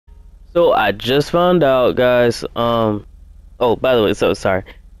So I just found out, guys. Oh, by the way, so sorry.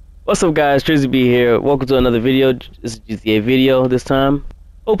 What's up, guys? TrizzieB here. Welcome to another video. This is a GTA video this time.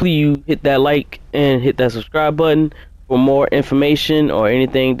 Hopefully, you hit that like and hit that subscribe button for more information or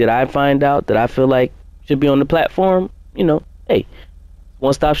anything that I find out that I feel like should be on the platform. You know, hey,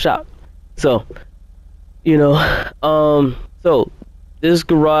 one-stop shop. So, you know, so this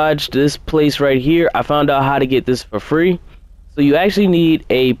garage, this place right here, I found out how to get this for free. So you actually need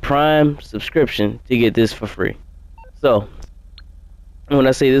a Prime subscription to get this for free. So when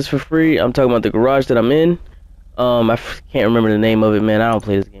I say this for free, I'm talking about the garage that I'm in. Can't remember the name of it, man. I don't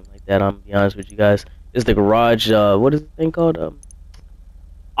play this game like that. I'm gonna be honest with you guys. It's the garage. What is the thing called?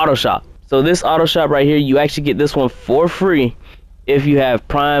 Auto shop. So this auto shop right here, you actually get this one for free if you have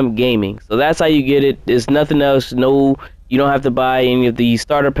Prime Gaming. So that's how you get it. There's nothing else. No, you don't have to buy any of the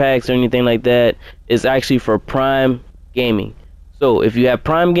starter packs or anything like that. It's actually for Prime Gaming. So if you have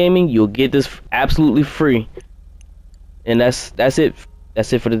Prime Gaming, you'll get this absolutely free. And that's it.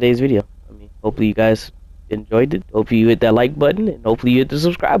 That's it for today's video. I mean, hopefully you guys enjoyed it. Hopefully you hit that like button, and hopefully you hit the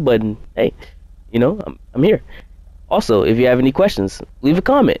subscribe button. Hey, you know, I'm here. Also, if you have any questions, leave a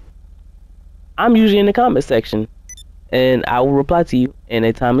comment. I'm usually in the comment section, and I will reply to you in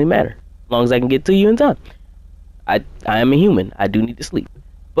a timely manner, as long as I can get to you in time. I am a human. I do need to sleep.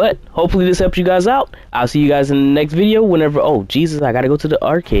 But hopefully this helps you guys out. I'll see you guys in the next video whenever. Oh Jesus, I gotta go to the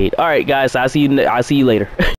arcade. All right, guys. I'll see you later.